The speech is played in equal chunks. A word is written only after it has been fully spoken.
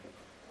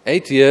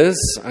8 years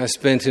I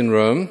spent in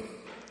Rome,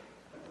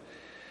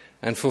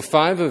 and for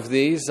 5 of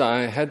these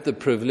I had the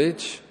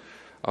privilege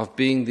of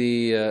being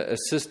the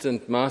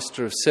assistant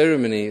master of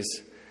ceremonies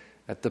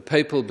at the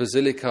Papal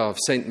Basilica of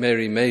St.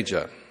 Mary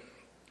Major.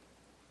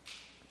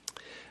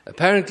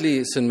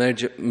 Apparently,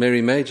 St.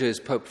 Mary Major is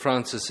Pope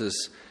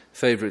Francis's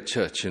favorite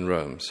church in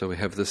Rome, so we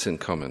have this in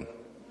common.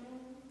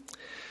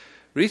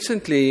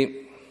 Recently,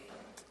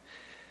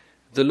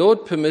 the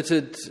Lord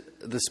permitted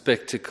the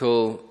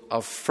spectacle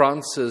of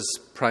France's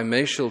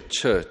primatial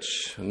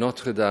church,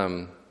 Notre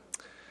Dame,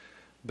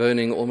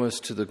 burning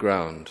almost to the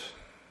ground,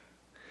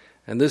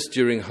 and this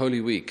during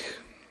Holy Week.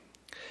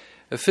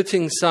 A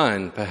fitting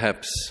sign,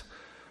 perhaps,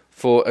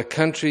 for a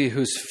country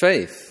whose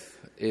faith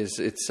is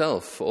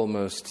itself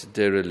almost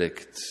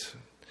derelict,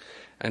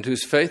 and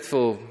whose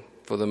faithful,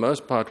 for the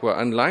most part, were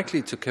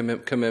unlikely to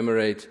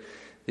commemorate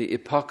the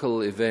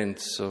epochal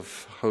events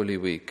of Holy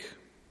Week.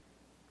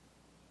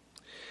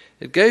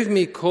 It gave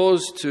me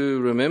cause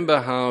to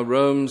remember how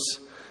Rome's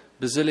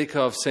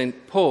Basilica of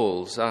St.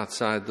 Paul's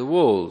outside the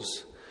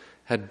walls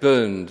had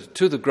burned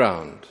to the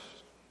ground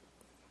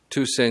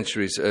 2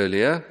 centuries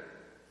earlier,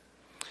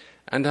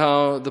 and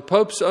how the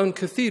Pope's own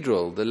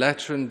cathedral, the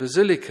Lateran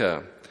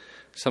Basilica,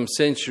 some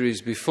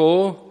centuries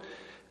before,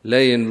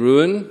 lay in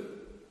ruin,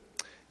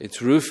 its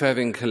roof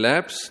having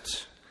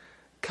collapsed,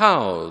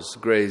 cows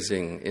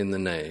grazing in the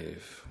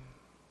nave.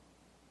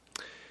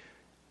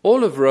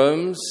 All of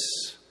Rome's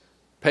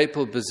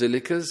papal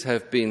basilicas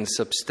have been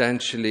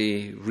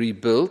substantially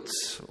rebuilt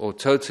or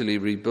totally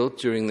rebuilt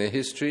during their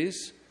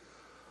histories,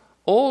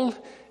 all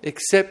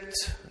except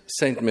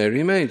St.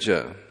 Mary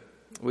Major,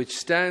 which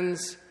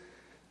stands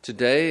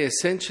today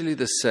essentially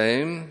the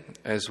same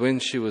as when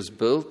she was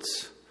built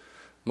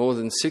more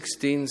than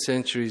 16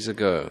 centuries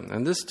ago.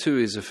 And this too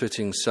is a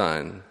fitting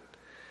sign.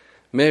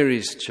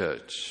 Mary's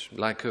church,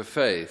 like her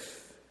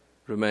faith,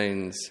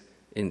 remains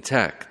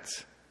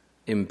intact,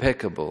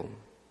 impeccable.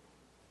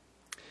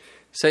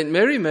 St.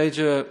 Mary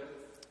Major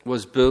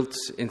was built,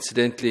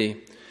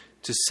 incidentally,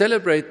 to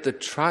celebrate the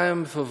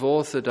triumph of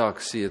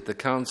orthodoxy at the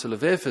Council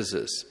of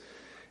Ephesus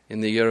in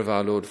the year of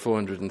our Lord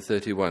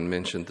 431,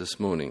 mentioned this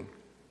morning.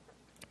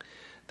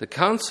 The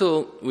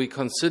council we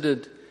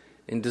considered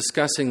in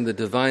discussing the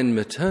divine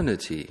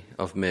maternity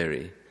of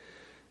Mary,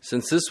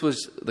 since this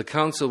was the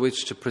council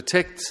which, to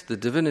protect the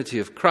divinity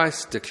of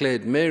Christ,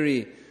 declared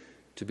Mary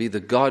to be the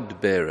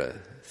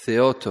God-bearer,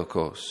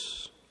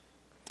 Theotokos,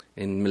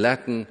 in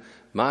Latin,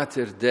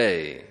 Mater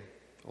Dei,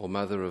 or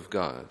Mother of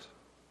God.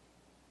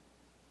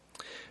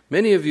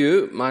 Many of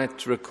you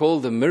might recall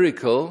the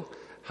miracle,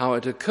 how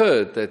it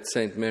occurred that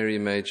St. Mary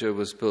Major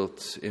was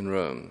built in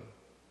Rome.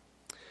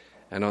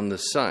 And on the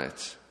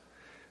site,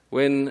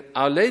 when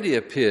Our Lady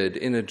appeared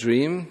in a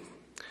dream,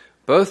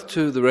 both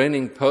to the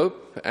reigning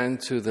Pope and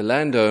to the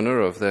landowner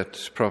of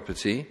that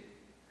property,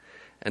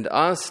 and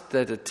asked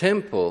that a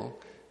temple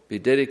be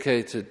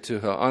dedicated to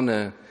her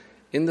honor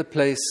in the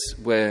place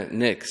where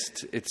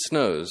next it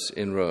snows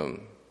in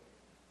Rome.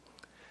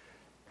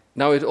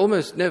 Now, it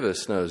almost never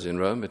snows in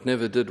Rome. It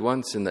never did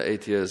once in the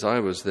 8 years I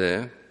was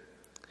there.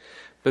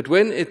 But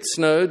when it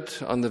snowed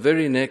on the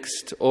very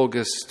next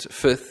August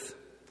 5th,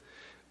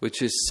 which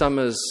is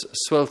summer's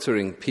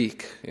sweltering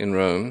peak in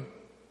Rome,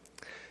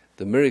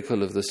 the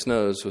miracle of the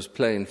snows was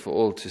plain for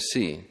all to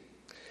see.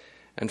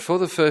 And for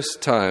the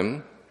first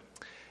time,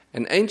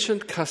 an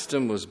ancient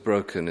custom was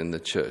broken in the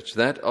church,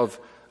 that of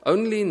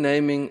only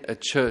naming a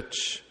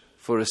church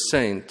for a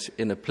saint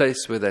in a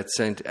place where that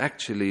saint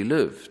actually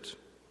lived.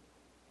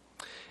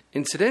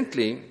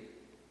 Incidentally,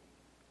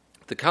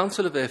 the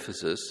Council of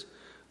Ephesus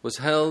was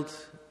held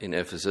in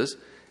Ephesus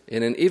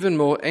in an even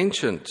more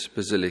ancient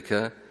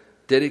basilica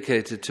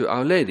dedicated to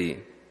Our Lady,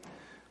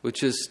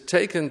 which is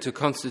taken to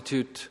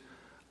constitute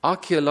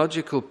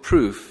archaeological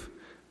proof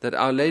that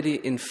Our Lady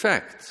in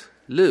fact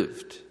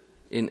lived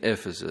in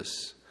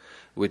Ephesus,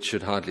 which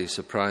should hardly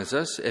surprise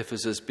us,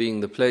 Ephesus being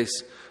the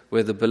place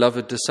where the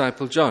beloved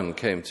disciple John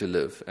came to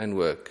live and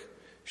work,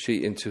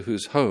 she into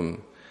whose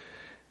home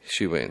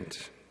she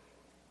went.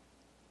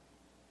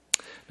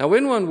 Now,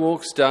 when one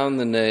walks down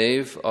the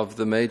nave of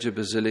the major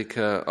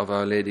basilica of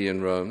Our Lady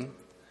in Rome,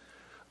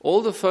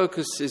 all the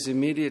focus is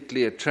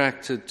immediately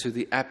attracted to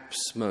the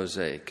apse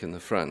mosaic in the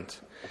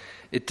front.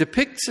 It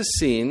depicts a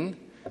scene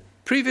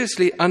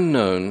previously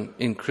unknown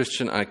in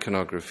Christian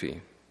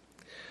iconography.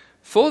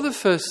 For the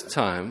first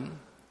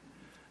time,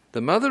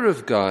 the Mother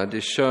of God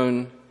is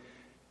shown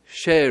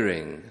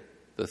sharing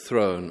the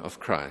throne of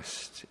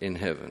Christ in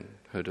heaven,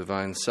 her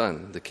divine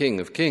Son, the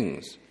King of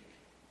Kings.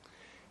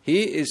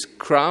 He is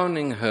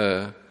crowning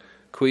her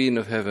Queen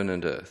of heaven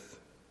and earth.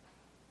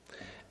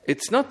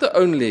 It's not the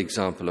only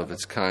example of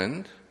its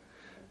kind.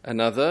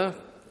 Another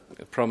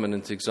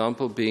prominent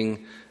example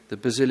being the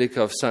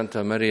Basilica of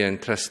Santa Maria in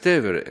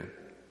Trastevere,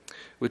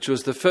 which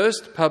was the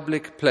first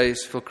public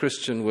place for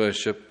Christian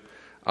worship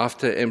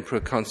after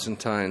Emperor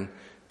Constantine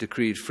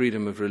decreed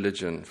freedom of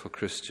religion for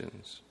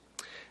Christians.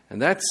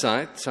 And that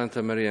site,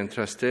 Santa Maria in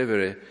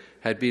Trastevere,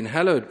 had been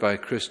hallowed by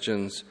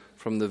Christians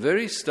from the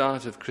very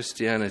start of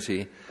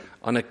Christianity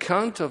on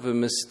account of a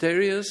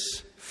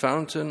mysterious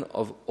fountain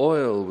of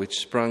oil which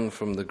sprung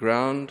from the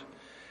ground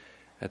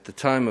at the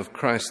time of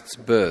Christ's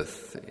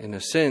birth, in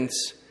a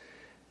sense,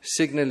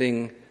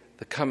 signaling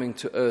the coming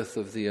to earth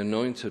of the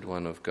Anointed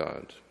One of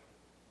God.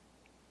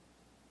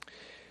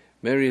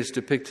 Mary is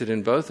depicted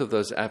in both of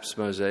those apse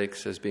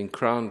mosaics as being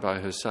crowned by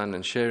her Son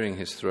and sharing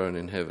his throne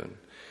in heaven.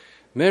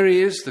 Mary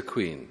is the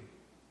Queen,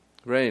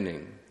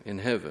 reigning in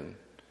heaven,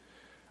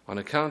 on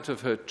account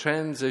of her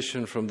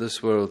transition from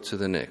this world to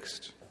the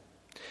next.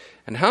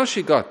 And how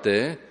she got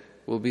there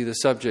will be the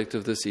subject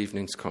of this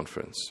evening's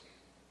conference.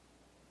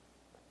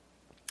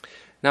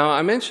 Now,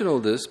 I mention all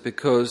this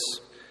because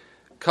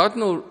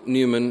Cardinal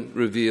Newman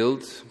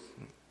revealed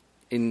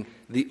in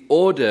the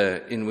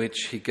order in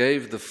which he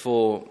gave the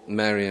four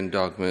Marian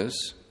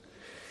dogmas,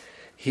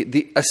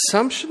 the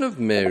assumption of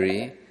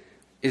Mary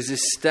is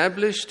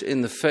established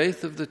in the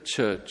faith of the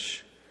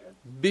Church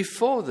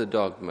before the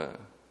dogma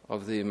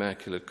of the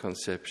Immaculate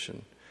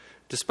Conception,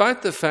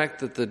 despite the fact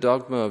that the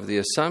dogma of the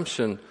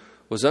Assumption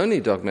was only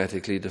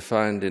dogmatically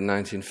defined in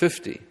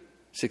 1950,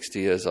 60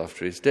 years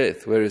after his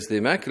death, whereas the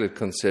Immaculate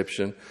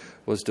Conception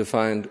was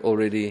defined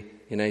already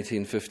in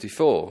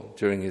 1854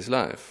 during his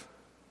life.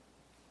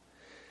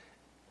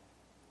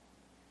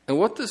 And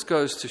what this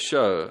goes to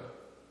show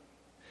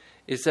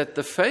is that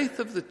the faith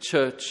of the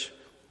Church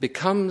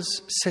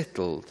becomes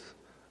settled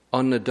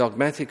on a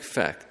dogmatic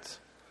fact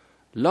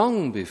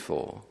long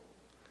before,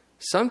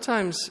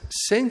 sometimes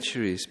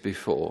centuries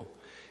before,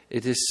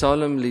 it is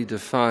solemnly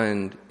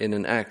defined in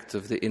an act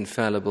of the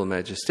infallible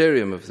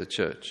magisterium of the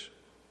Church.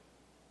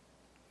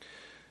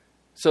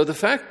 So the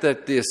fact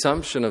that the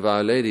Assumption of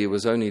Our Lady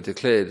was only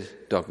declared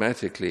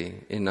dogmatically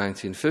in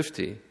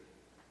 1950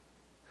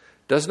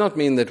 does not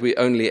mean that we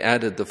only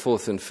added the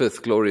fourth and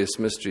fifth glorious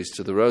mysteries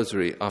to the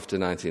Rosary after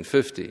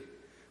 1950.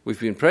 We've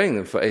been praying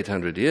them for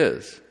 800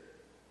 years.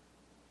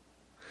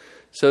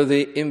 So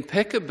the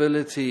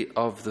impeccability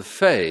of the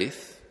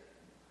faith,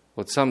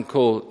 what some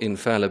call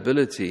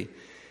infallibility,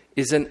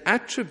 is an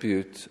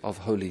attribute of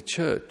Holy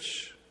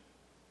Church,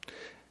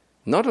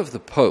 not of the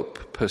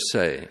Pope per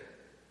se,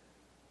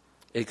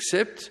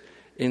 except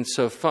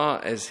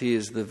insofar as he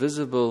is the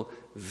visible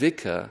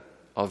vicar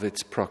of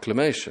its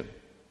proclamation.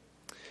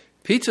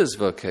 Peter's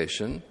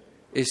vocation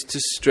is to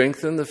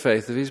strengthen the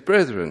faith of his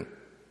brethren,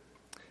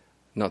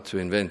 not to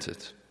invent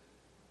it.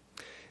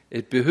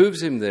 It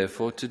behooves him,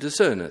 therefore, to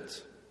discern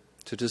it.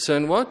 To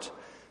discern what?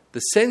 The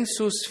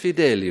sensus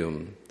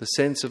fidelium, the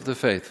sense of the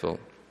faithful.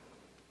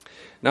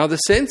 Now, the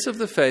sense of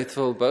the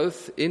faithful,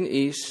 both in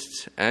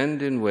East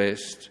and in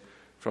West,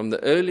 from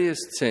the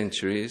earliest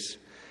centuries,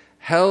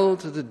 held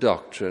the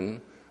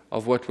doctrine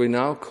of what we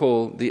now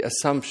call the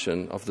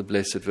Assumption of the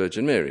Blessed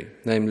Virgin Mary,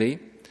 namely,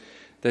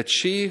 that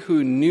she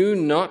who knew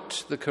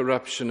not the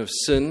corruption of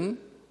sin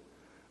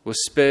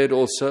was spared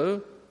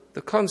also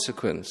the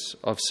consequence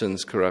of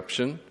sin's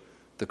corruption,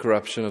 the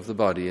corruption of the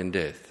body in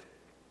death.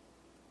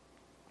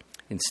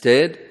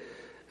 Instead,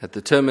 at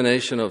the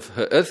termination of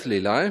her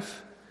earthly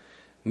life,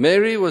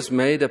 Mary was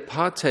made a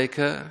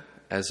partaker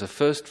as a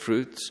first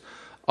fruits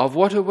of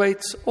what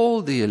awaits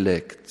all the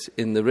elect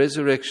in the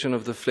resurrection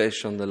of the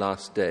flesh on the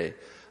last day,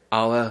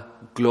 our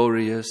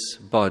glorious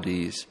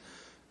bodies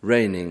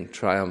reigning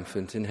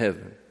triumphant in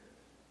heaven.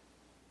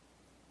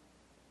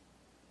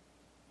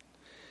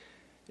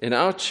 In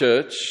our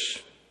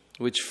church,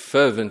 which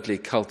fervently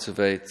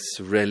cultivates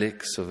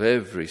relics of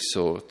every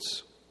sort,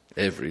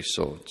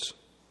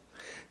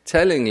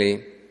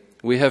 tellingly,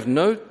 we have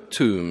no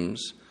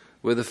tombs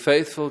where the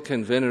faithful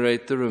can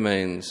venerate the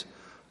remains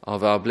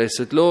of our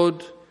blessed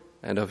Lord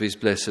and of his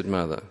blessed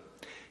Mother.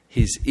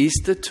 His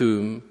Easter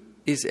tomb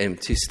is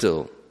empty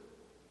still,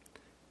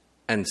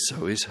 and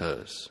so is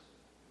hers.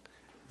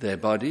 Their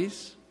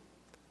bodies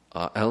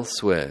are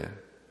elsewhere.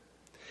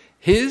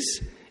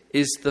 His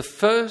is the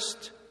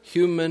first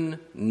human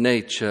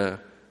nature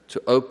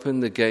to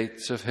open the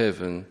gates of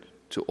heaven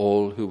to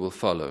all who will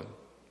follow.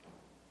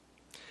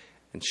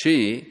 And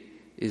she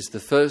is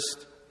the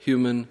first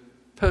human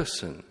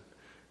person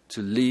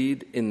to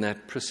lead in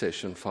that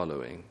procession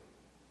following.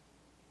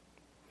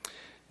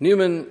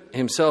 Newman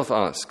himself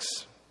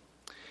asks,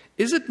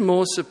 is it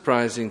more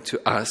surprising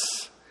to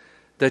us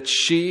that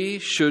she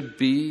should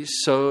be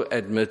so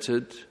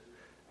admitted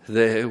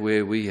there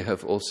where we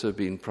have also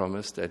been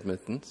promised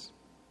admittance?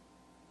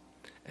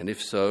 And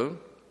if so,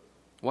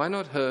 why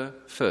not her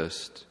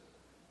first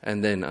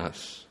and then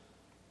us?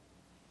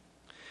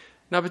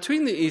 Now,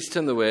 between the East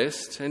and the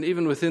West, and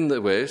even within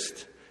the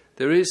West,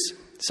 there is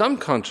some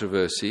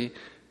controversy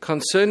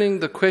concerning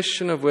the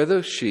question of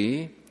whether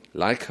she,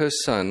 like her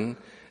Son,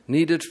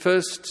 needed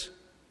first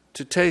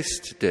to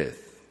taste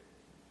death.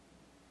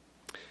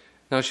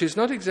 Now, she's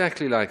not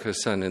exactly like her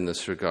Son in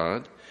this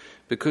regard,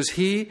 because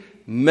he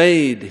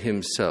made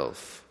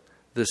himself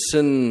the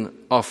sin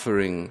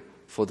offering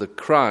for the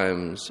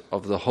crimes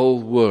of the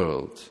whole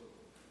world,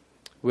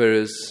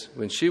 whereas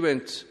when she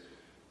went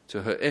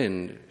to her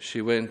end, she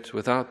went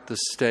without the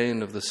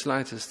stain of the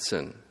slightest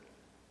sin.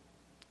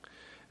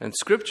 And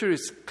Scripture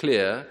is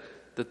clear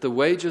that the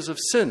wages of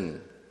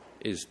sin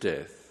is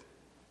death.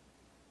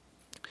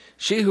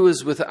 She who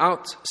is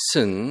without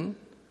sin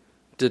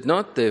did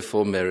not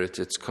therefore merit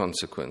its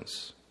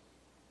consequence.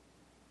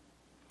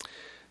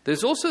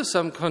 There's also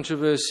some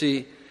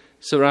controversy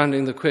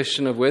surrounding the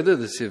question of whether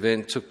this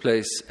event took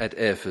place at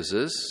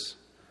Ephesus,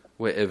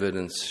 where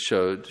evidence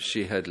showed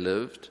she had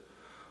lived,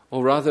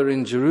 or rather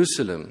in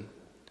Jerusalem,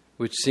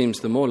 which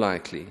seems the more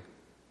likely.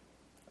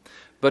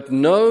 But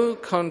no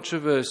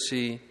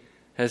controversy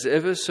has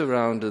ever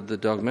surrounded the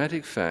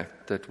dogmatic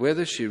fact that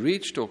whether she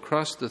reached or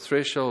crossed the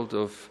threshold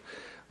of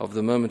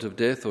the moment of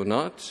death or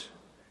not,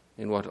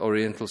 in what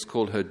Orientals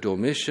call her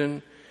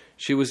dormition,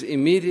 she was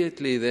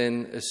immediately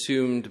then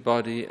assumed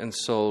body and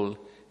soul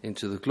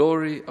into the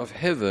glory of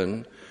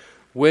heaven,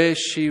 where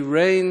she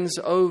reigns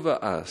over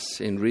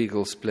us in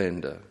regal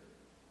splendor.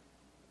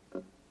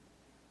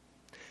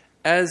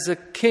 As a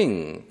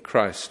king,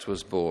 Christ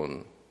was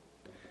born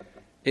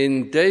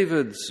in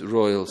David's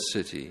royal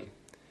city,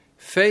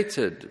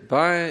 feted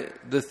by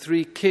the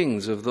three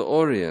kings of the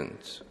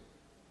Orient.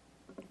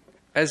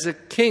 As a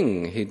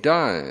king, he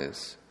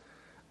dies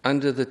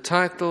under the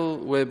title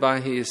whereby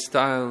he is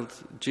styled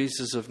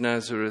Jesus of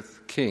Nazareth,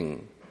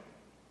 King.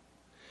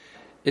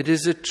 It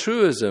is a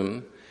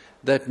truism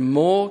that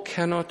more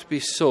cannot be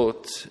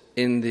sought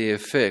in the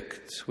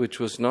effect which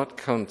was not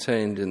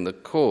contained in the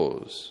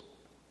cause.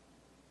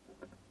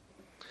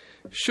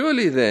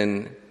 Surely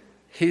then,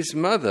 his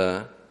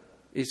mother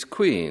is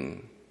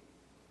queen,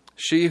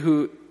 she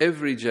who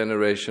every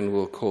generation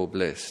will call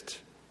blessed,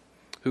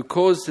 who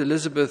caused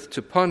Elizabeth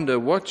to ponder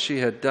what she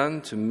had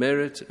done to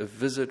merit a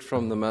visit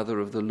from the mother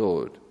of the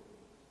Lord.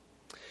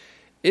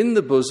 In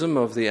the bosom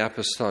of the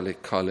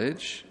Apostolic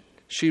College,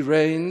 she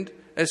reigned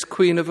as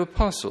Queen of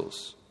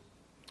Apostles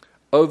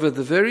over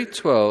the very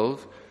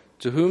 12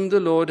 to whom the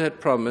Lord had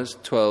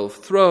promised 12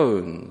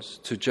 thrones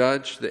to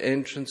judge the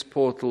entrance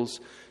portals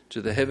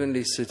to the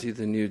heavenly city,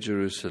 the New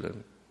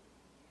Jerusalem.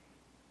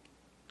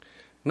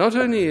 Not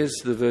only is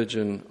the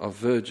Virgin of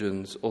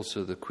Virgins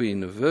also the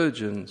Queen of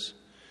Virgins,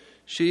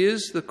 she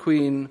is the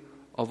Queen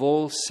of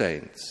all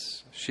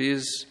saints. She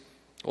is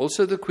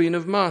also the Queen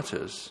of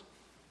martyrs.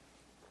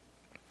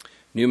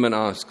 Newman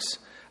asks,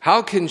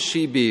 how can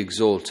she be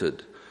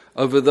exalted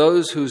over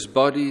those whose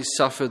bodies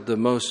suffered the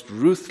most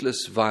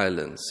ruthless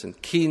violence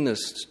and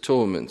keenest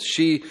torments,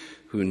 she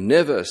who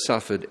never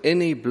suffered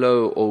any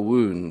blow or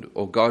wound,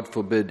 or God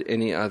forbid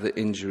any other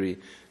injury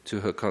to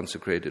her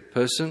consecrated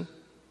person?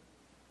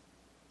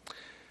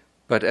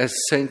 But as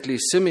saintly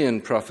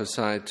Simeon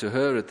prophesied to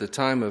her at the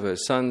time of her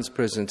son's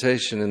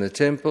presentation in the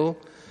temple,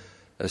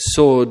 a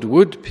sword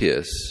would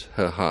pierce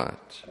her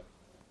heart.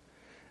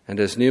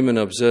 And as Newman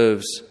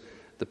observes,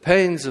 the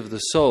pains of the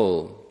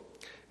soul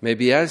may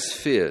be as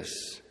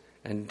fierce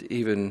and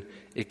even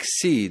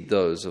exceed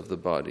those of the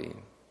body.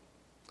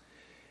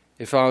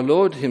 If our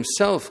Lord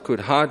himself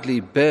could hardly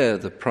bear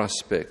the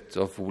prospect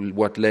of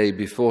what lay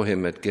before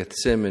him at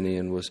Gethsemane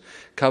and was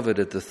covered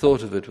at the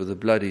thought of it with a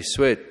bloody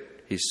sweat,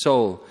 his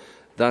soul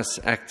thus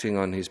acting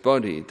on his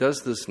body,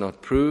 does this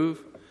not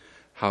prove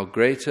how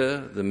greater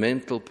the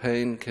mental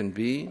pain can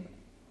be?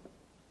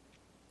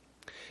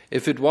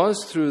 If it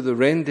was through the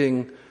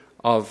rending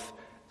of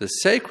the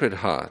Sacred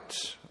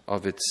Heart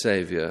of its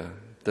Saviour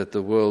that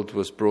the world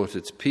was brought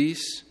its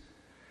peace,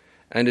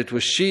 and it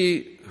was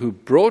she who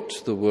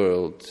brought the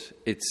world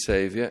its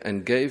Saviour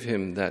and gave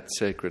him that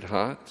Sacred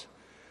Heart,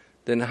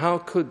 then how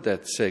could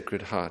that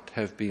Sacred Heart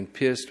have been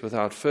pierced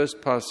without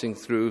first passing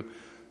through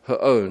her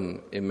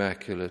own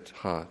Immaculate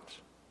Heart?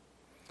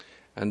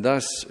 And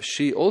thus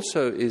she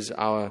also is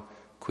our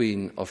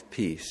Queen of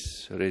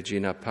Peace,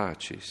 Regina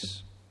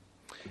Pacis.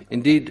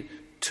 Indeed,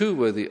 two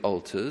were the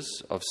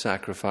altars of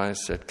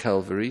sacrifice at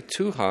Calvary,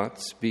 two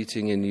hearts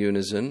beating in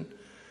unison,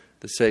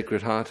 the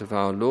Sacred Heart of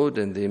our Lord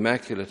and the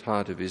Immaculate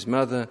Heart of his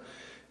Mother,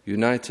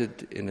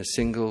 united in a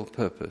single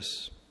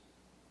purpose.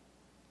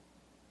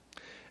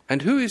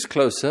 And who is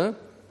closer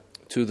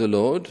to the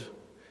Lord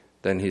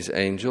than his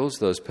angels,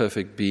 those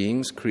perfect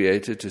beings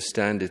created to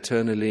stand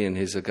eternally in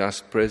his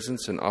august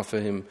presence and offer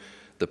him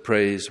the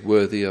praise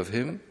worthy of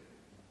him?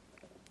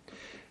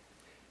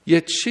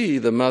 Yet she,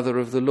 the Mother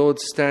of the Lord,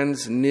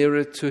 stands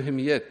nearer to him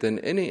yet than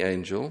any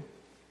angel,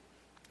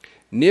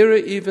 nearer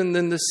even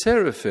than the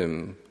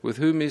seraphim with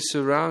whom he is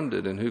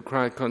surrounded and who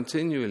cry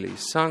continually,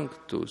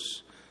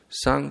 Sanctus,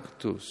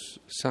 Sanctus,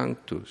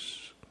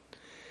 Sanctus.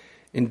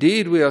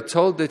 Indeed, we are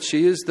told that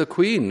she is the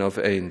Queen of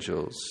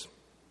angels,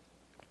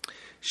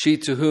 she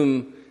to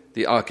whom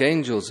the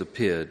archangels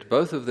appeared,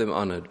 both of them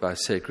honored by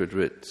sacred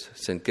writ,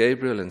 St.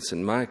 Gabriel and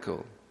St.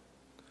 Michael.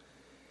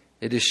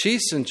 It is she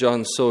St.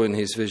 John saw in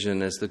his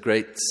vision as the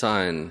great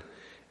sign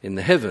in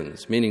the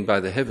heavens, meaning by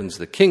the heavens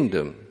the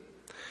kingdom.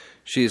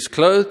 She is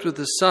clothed with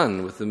the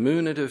sun, with the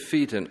moon at her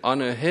feet, and on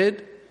her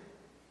head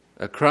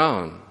a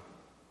crown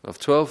of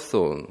 12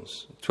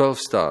 thorns, 12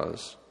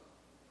 stars.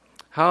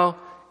 How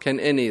can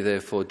any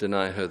therefore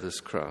deny her this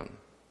crown?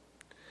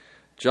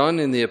 John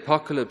in the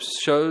Apocalypse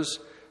shows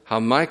how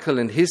Michael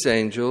and his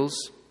angels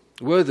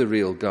were the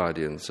real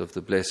guardians of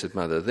the Blessed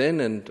Mother then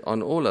and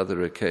on all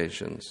other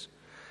occasions.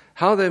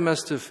 How they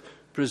must have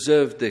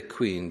preserved their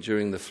queen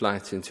during the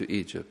flight into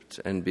Egypt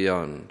and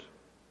beyond.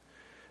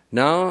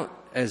 Now,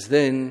 as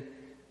then,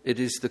 it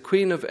is the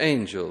Queen of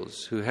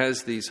Angels who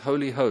has these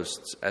holy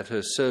hosts at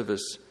her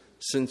service,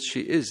 since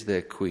she is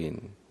their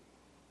queen.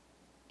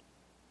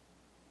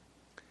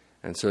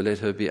 And so let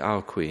her be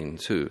our queen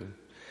too.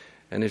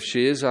 And if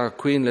she is our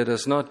queen, let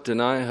us not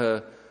deny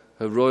her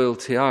her royal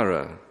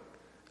tiara.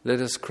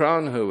 Let us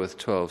crown her with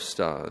 12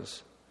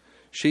 stars.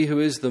 She who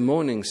is the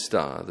morning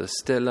star, the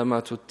Stella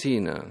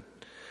Matutina,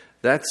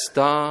 that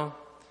star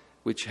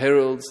which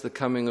heralds the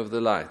coming of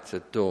the light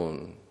at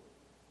dawn.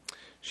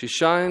 She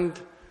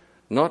shined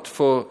not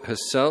for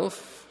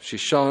herself, she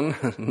shone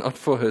not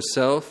for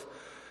herself,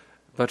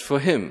 but for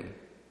him.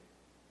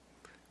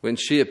 When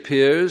she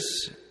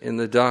appears in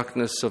the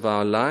darkness of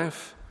our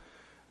life,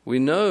 we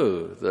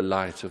know the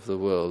light of the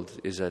world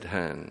is at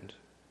hand.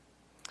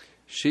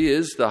 She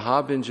is the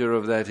harbinger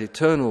of that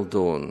eternal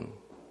dawn,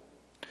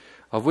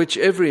 of which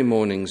every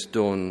morning's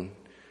dawn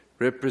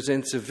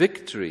represents a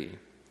victory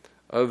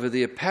over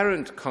the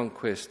apparent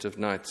conquest of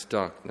night's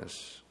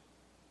darkness.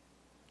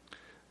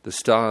 The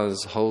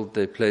stars hold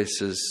their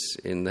places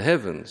in the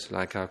heavens,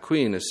 like our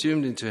Queen,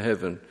 assumed into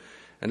heaven,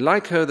 and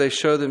like her they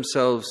show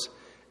themselves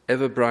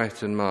ever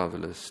bright and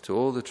marvelous to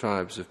all the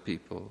tribes of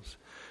peoples.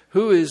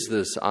 Who is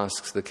this,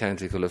 asks the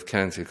Canticle of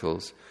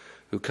Canticles,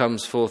 who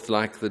comes forth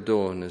like the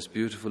dawn, as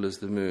beautiful as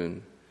the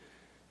moon?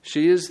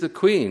 She is the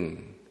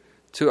Queen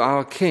to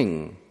our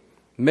King,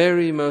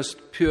 Mary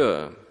most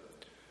pure,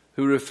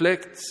 who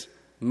reflects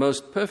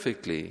most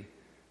perfectly,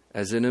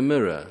 as in a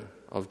mirror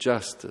of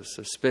justice,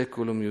 a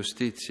speculum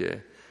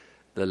justitiae,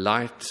 the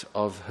light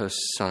of her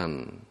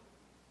Son.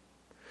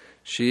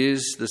 She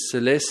is the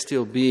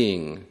celestial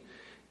being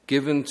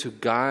given to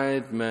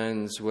guide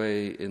man's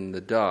way in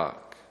the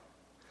dark,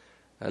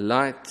 a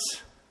light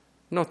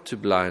not to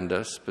blind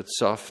us, but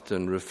soft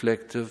and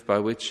reflective, by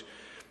which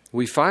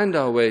we find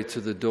our way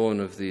to the dawn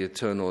of the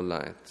eternal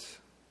light.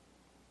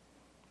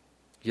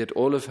 Yet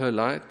all of her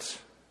light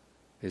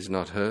is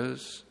not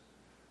hers.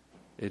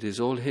 It is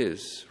all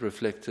his,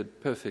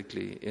 reflected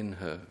perfectly in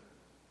her.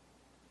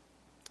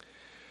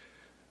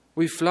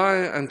 We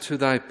fly unto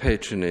thy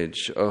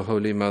patronage, O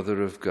Holy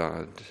Mother of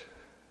God.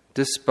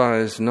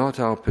 Despise not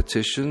our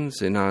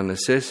petitions in our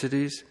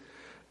necessities,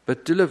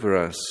 but deliver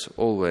us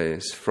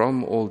always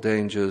from all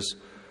dangers,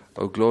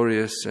 O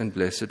glorious and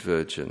blessed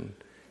Virgin.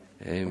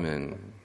 Amen.